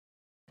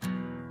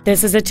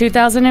This is a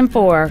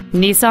 2004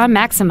 Nissan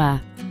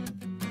Maxima.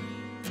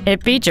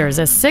 It features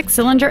a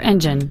 6-cylinder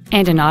engine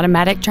and an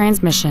automatic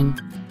transmission.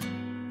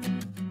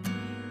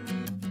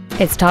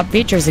 Its top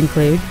features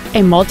include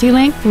a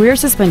multi-link rear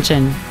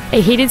suspension, a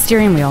heated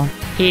steering wheel,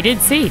 heated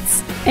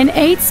seats, an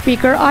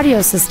 8-speaker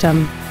audio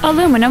system,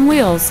 aluminum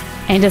wheels,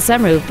 and a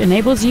sunroof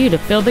enables you to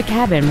fill the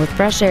cabin with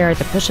fresh air at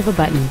the push of a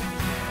button.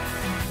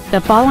 The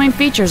following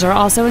features are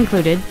also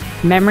included: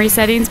 memory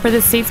settings for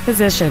the seat's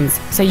positions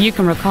so you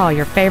can recall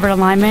your favorite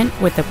alignment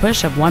with the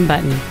push of one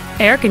button,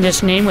 air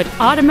conditioning with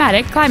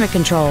automatic climate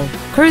control,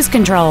 cruise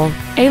control,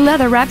 a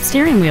leather-wrapped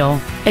steering wheel,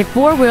 a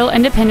 4-wheel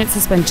independent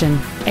suspension,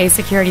 a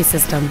security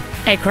system,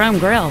 a chrome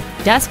grille,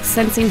 dusk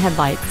sensing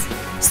headlights,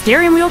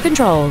 steering wheel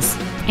controls,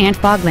 and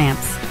fog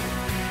lamps.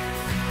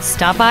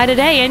 Stop by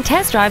today and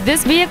test drive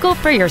this vehicle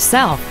for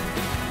yourself.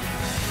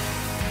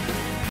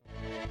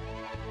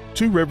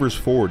 Two Rivers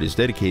Ford is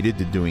dedicated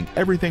to doing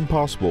everything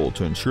possible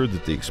to ensure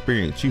that the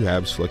experience you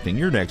have selecting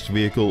your next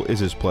vehicle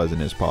is as pleasant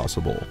as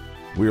possible.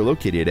 We are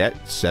located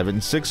at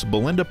 76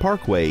 Belinda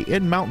Parkway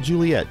in Mount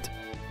Juliet.